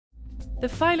The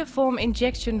filiform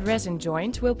injection resin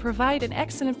joint will provide an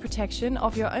excellent protection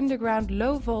of your underground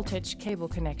low-voltage cable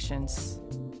connections.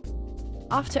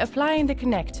 After applying the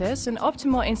connectors, an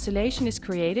optimal installation is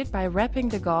created by wrapping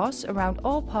the gauze around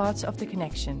all parts of the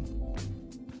connection.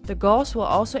 The gauze will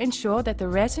also ensure that the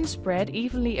resin spread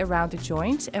evenly around the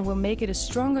joint and will make it a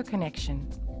stronger connection.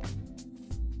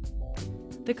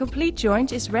 The complete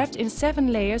joint is wrapped in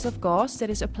 7 layers of gauze that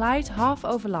is applied half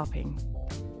overlapping.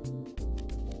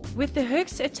 With the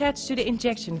hooks attached to the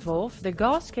injection valve, the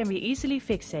gauze can be easily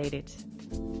fixated.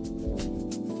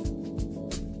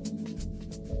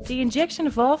 The injection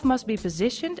valve must be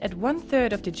positioned at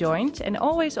 1/3 of the joint and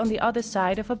always on the other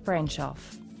side of a branch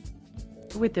off.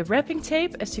 With the wrapping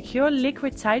tape, a secure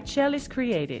liquid tight shell is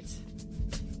created.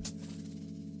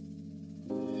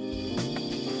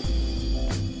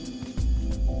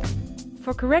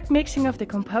 For correct mixing of the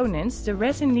components, the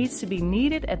resin needs to be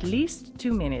kneaded at least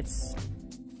 2 minutes.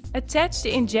 Attach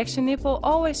the injection nipple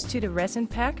always to the resin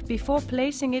pack before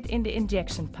placing it in the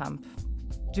injection pump.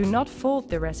 Do not fold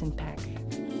the resin pack.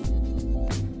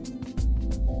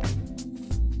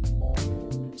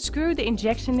 Screw the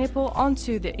injection nipple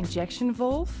onto the injection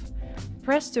valve.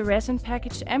 Press the resin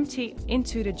package empty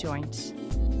into the joint.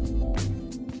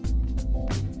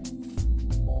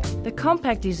 The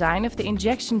compact design of the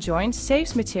injection joint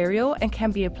saves material and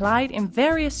can be applied in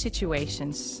various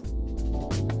situations.